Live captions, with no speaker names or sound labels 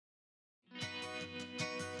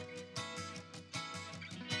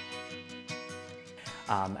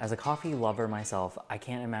As a coffee lover myself, I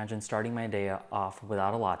can't imagine starting my day off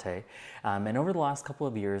without a latte. And over the last couple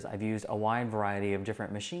of years, I've used a wide variety of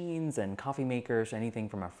different machines and coffee makers, anything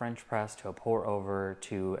from a French press to a pour over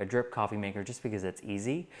to a drip coffee maker, just because it's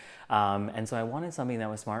easy. And so I wanted something that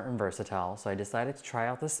was smart and versatile. So I decided to try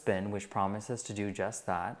out the Spinn, which promises to do just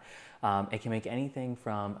that. It can make anything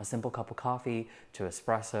from a simple cup of coffee to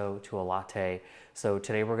espresso to a latte. So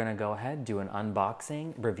today we're gonna go ahead, do an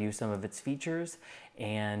unboxing, review some of its features,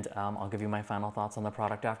 and I'll give you my final thoughts on the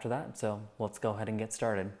product after that. So let's go ahead and get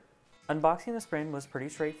started. Unboxing the Spinn was pretty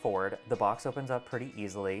straightforward. The box opens up pretty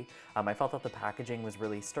easily. I felt that the packaging was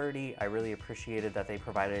really sturdy. I really appreciated that they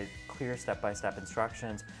provided clear step-by-step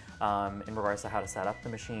instructions in regards to how to set up the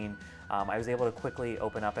machine. I was able to quickly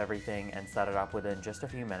open up everything and set it up within just a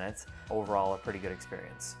few minutes. Overall, a pretty good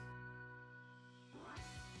experience.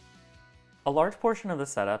 A large portion of the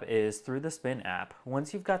setup is through the Spinn app.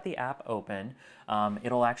 Once you've got the app open,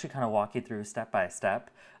 it'll actually kind of walk you through step by step.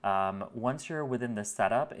 Once you're within the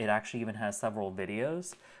setup, it actually even has several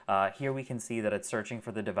videos. Here we can see that it's searching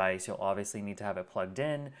for the device. You'll obviously need to have it plugged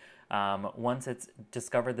in. Once it's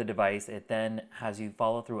discovered the device, it then has you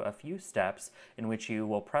follow through a few steps in which you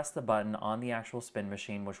will press the button on the actual Spinn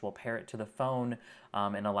machine, which will pair it to the phone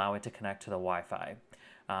and allow it to connect to the Wi-Fi.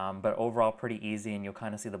 But overall pretty easy, and you'll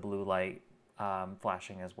kind of see the blue light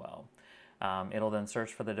flashing as well. It'll then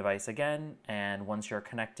search for the device again, and once you're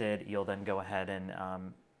connected, you'll then go ahead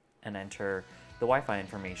and enter the Wi-Fi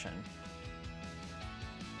information.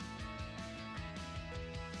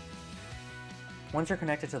 Once you're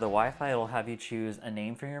connected to the Wi-Fi, it'll have you choose a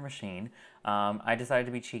name for your machine. I decided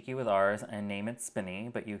to be cheeky with ours and name it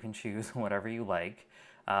Spinny, but you can choose whatever you like.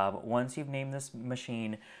 Once you've named this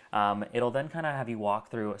machine, it'll then kind of have you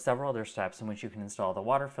walk through several other steps in which you can install the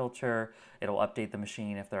water filter. It'll update the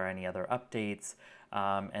machine if there are any other updates,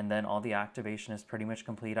 and then all the activation is pretty much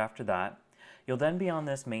complete after that. You'll then be on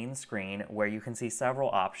this main screen where you can see several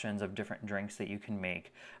options of different drinks that you can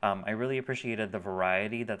make. I really appreciated the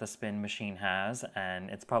variety that the Spinn machine has, and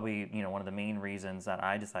it's probably one of the main reasons that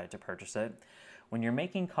I decided to purchase it. When you're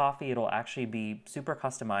making coffee, it'll actually be super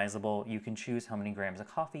customizable. You can choose how many grams of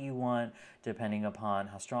coffee you want, depending upon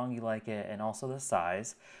how strong you like it, and also the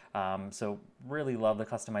size. So really love the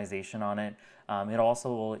customization on it. It also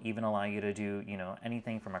will even allow you to do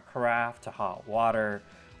anything from a carafe to hot water.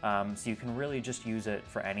 So you can really just use it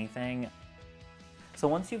for anything. So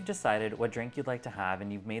once you've decided what drink you'd like to have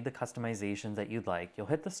and you've made the customizations that you'd like, you'll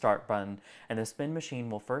hit the start button, and the Spinn machine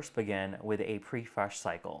will first begin with a pre-fresh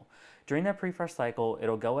cycle. During that pre-fresh cycle,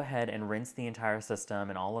 it'll go ahead and rinse the entire system,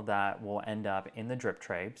 and all of that will end up in the drip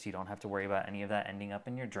tray, so you don't have to worry about any of that ending up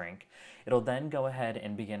in your drink. It'll then go ahead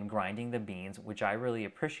and begin grinding the beans, which I really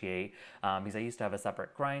appreciate because I used to have a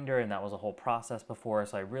separate grinder, and that was a whole process before,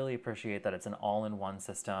 so I really appreciate that it's an all-in-one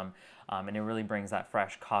system, and it really brings that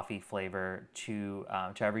fresh coffee flavor to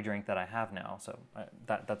every drink that I have now, so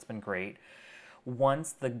that's been great.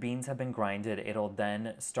 Once the beans have been grinded, it'll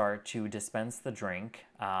then start to dispense the drink,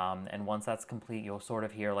 and once that's complete, you'll sort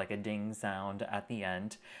of hear like a ding sound at the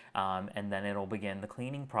end, and then it'll begin the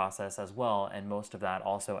cleaning process as well, and most of that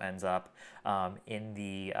also ends up in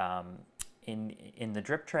the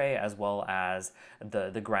drip tray, as well as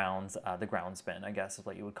the ground Spinn, I guess is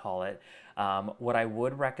what you would call it. What I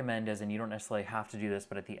would recommend is, and you don't necessarily have to do this,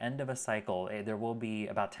 but at the end of a cycle, there will be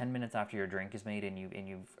about 10 minutes after your drink is made and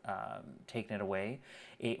you've taken it away,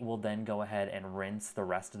 it will then go ahead and rinse the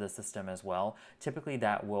rest of the system as well. Typically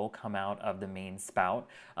that will come out of the main spout.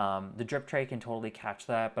 The drip tray can totally catch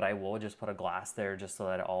that, but I will just put a glass there just so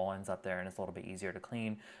that it all ends up there and it's a little bit easier to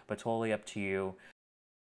clean, but totally up to you.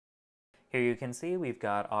 Here you can see we've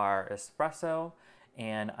got our espresso,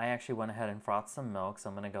 and I actually went ahead and frothed some milk, so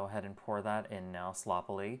I'm going to go ahead and pour that in now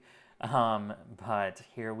sloppily. But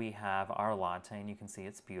here we have our latte, and you can see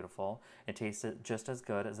it's beautiful. It tastes just as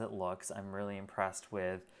good as it looks. I'm really impressed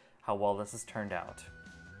with how well this has turned out.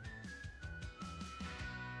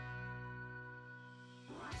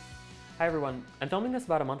 Hi everyone, I'm filming this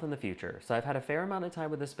about a month in the future, so I've had a fair amount of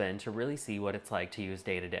time with the Spinn to really see what it's like to use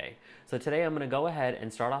day to day. So today I'm going to go ahead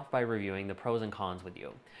and start off by reviewing the pros and cons with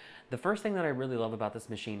you. The first thing that I really love about this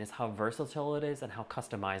machine is how versatile it is and how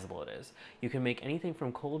customizable it is. You can make anything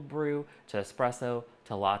from cold brew to espresso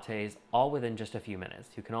to lattes, all within just a few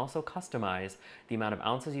minutes. You can also customize the amount of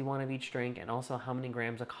ounces you want of each drink and also how many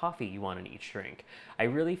grams of coffee you want in each drink. I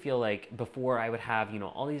really feel like before I would have,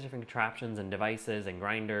 all these different contraptions and devices and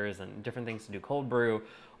grinders and different things to do cold brew,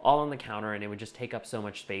 all on the counter, and it would just take up so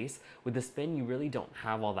much space. With the Spinn, you really don't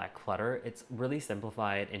have all that clutter. It's really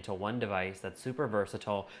simplified into one device that's super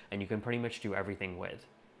versatile and you can pretty much do everything with.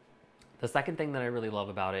 The second thing that I really love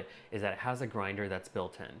about it is that it has a grinder that's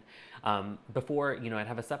built in. Before, I'd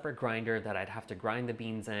have a separate grinder that I'd have to grind the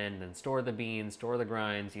beans in, then store the beans, store the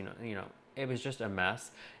grinds, it was just a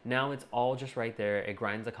mess. Now it's all just right there. It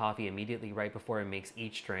grinds the coffee immediately right before it makes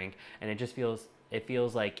each drink, and it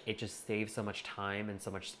feels like it just saves so much time and so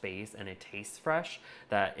much space, and it tastes fresh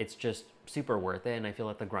that it's just super worth it. And I feel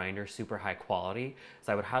like the grinder is super high quality,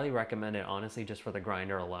 so I would highly recommend it, honestly, just for the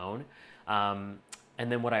grinder alone.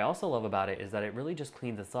 And then what I also love about it is that it really just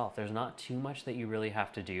cleans itself. There's not too much that you really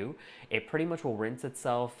have to do. It pretty much will rinse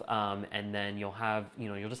itself, and then you'll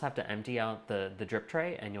just have to empty out the drip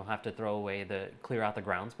tray, and you'll have to clear out the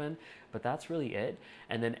ground spin, but that's really it.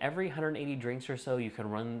 And then every 180 drinks or so, you can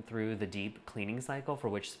run through the deep cleaning cycle, for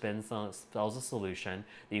which Spinn sells a solution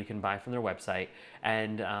that you can buy from their website.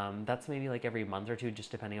 And that's maybe like every month or two, just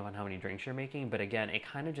depending on how many drinks you're making. But again, it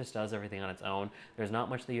kind of just does everything on its own. There's not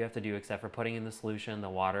much that you have to do except for putting in the solution, the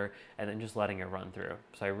water, and then just letting it run through.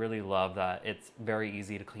 So I really love that it's very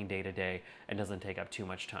easy to clean day to day and doesn't take up too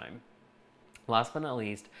much time. Last but not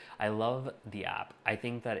least, I love the app. I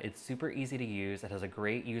think that it's super easy to use. It has a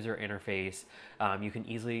great user interface. You can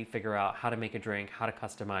easily figure out how to make a drink, how to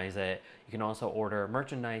customize it. You can also order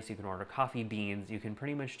merchandise. You can order coffee beans. You can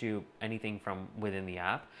pretty much do anything from within the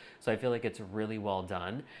app. So I feel like it's really well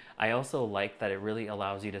done. I also like that it really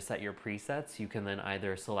allows you to set your presets. You can then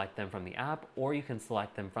either select them from the app, or you can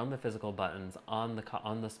select them from the physical buttons on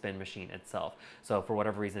the Spinn machine itself. So for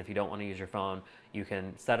whatever reason, if you don't want to use your phone, you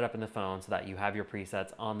can set it up in the phone so that you have your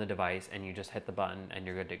presets on the device, and you just hit the button and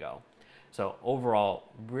you're good to go. So overall,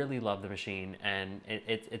 really love the machine, and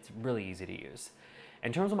it's really easy to use.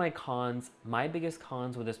 In terms of my cons, my biggest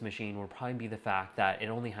cons with this machine would probably be the fact that it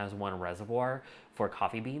only has one reservoir for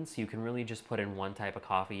coffee beans. So you can really just put in one type of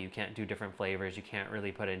coffee. You can't do different flavors. You can't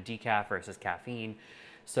really put in decaf versus caffeine.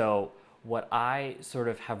 So what I sort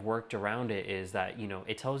of have worked around it is that,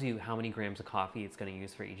 it tells you how many grams of coffee it's going to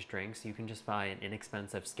use for each drink. So you can just buy an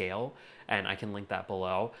inexpensive scale, and I can link that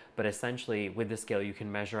below. But essentially with the scale, you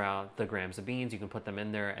can measure out the grams of beans, you can put them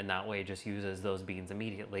in there, and that way it just uses those beans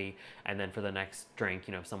immediately. And then for the next drink,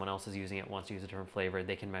 if someone else is using it, wants to use a different flavor,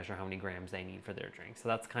 they can measure how many grams they need for their drink. So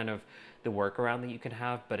that's kind of the workaround that you can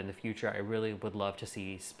have. But in the future, I really would love to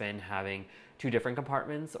see Spinn having 2 different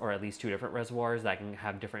compartments, or at least 2 different reservoirs that can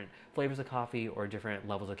have different flavors of coffee or different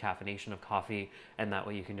levels of caffeination of coffee, and that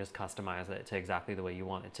way you can just customize it to exactly the way you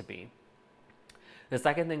want it to be. The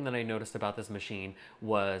second thing that I noticed about this machine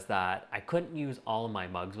was that I couldn't use all of my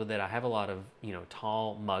mugs with it. I have a lot of,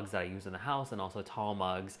 tall mugs that I use in the house, and also tall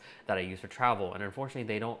mugs that I use for travel. And unfortunately,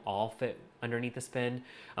 they don't all fit underneath the Spinn.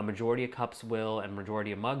 A majority of cups will, and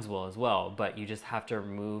majority of mugs will as well, but you just have to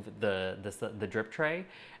remove the drip tray,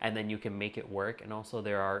 and then you can make it work. And also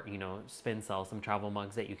there are, Spinn sells some travel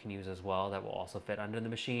mugs that you can use as well that will also fit under the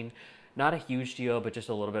machine. Not a huge deal, but just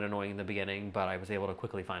a little bit annoying in the beginning, but I was able to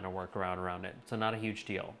quickly find a workaround around it. So not a huge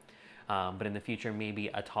deal. But in the future, maybe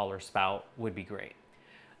a taller spout would be great.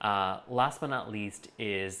 Last but not least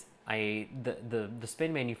is the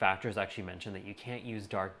Spinn manufacturers actually mentioned that you can't use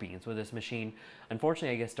dark beans with this machine.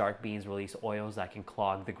 Unfortunately, I guess dark beans release oils that can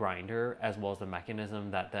clog the grinder, as well as the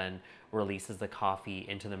mechanism that then releases the coffee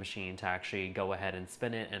into the machine to actually go ahead and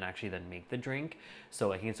spin it and actually then make the drink.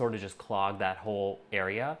 So it can sort of just clog that whole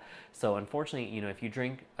area. So unfortunately, if you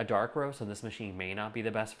drink a dark roast, so this machine may not be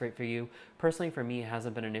the best fit for you. Personally, for me, it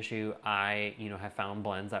hasn't been an issue. I, have found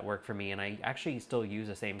blends that work for me, and I actually still use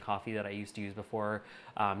the same coffee that I used to use before.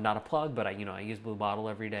 Not a plug, but I use Blue Bottle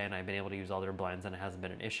every day, and I've been able to use all their blends, and it hasn't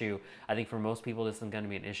been an issue. I think for most people, this isn't going to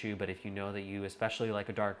be an issue, but if you know that you especially like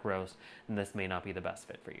a dark roast, then this may not be the best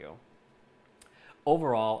fit for you.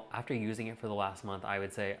 Overall, after using it for the last month, I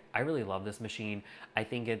would say I really love this machine. I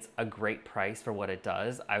think it's a great price for what it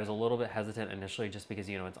does. I was a little bit hesitant initially just because,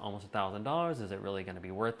 it's almost $1,000. Is it really going to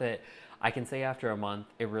be worth it? I can say after a month,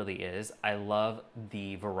 it really is. I love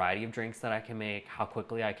the variety of drinks that I can make, how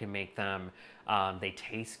quickly I can make them. They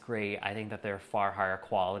taste great. I think that they're far higher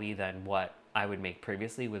quality than what I would make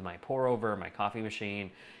previously with my pour over, my coffee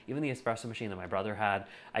machine, even the espresso machine that my brother had.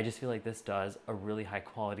 I just feel like this does a really high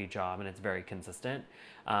quality job, and it's very consistent.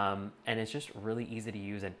 And it's just really easy to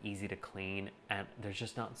use and easy to clean, and there's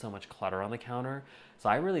just not so much clutter on the counter. So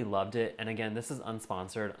I really loved it. And again, this is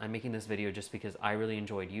unsponsored. I'm making this video just because I really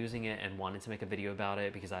enjoyed using it and wanted to make a video about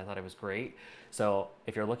it because I thought it was great. So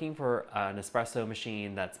if you're looking for an espresso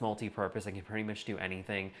machine that's multi-purpose and can pretty much do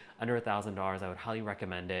anything under $1,000, I would highly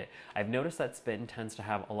recommend it. I've noticed that Spinn tends to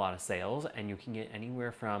have a lot of sales, and you can get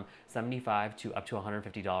anywhere from $75 to up to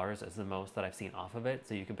 $150 is the most that I've seen off of it.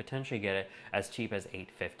 So you can potentially get it as cheap as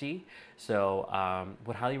 $850. So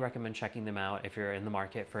would highly recommend checking them out if you're in the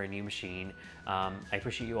market for a new machine. I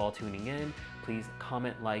appreciate you all tuning in. Please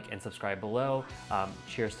comment, like, and subscribe below.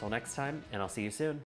 Cheers till next time, and I'll see you soon.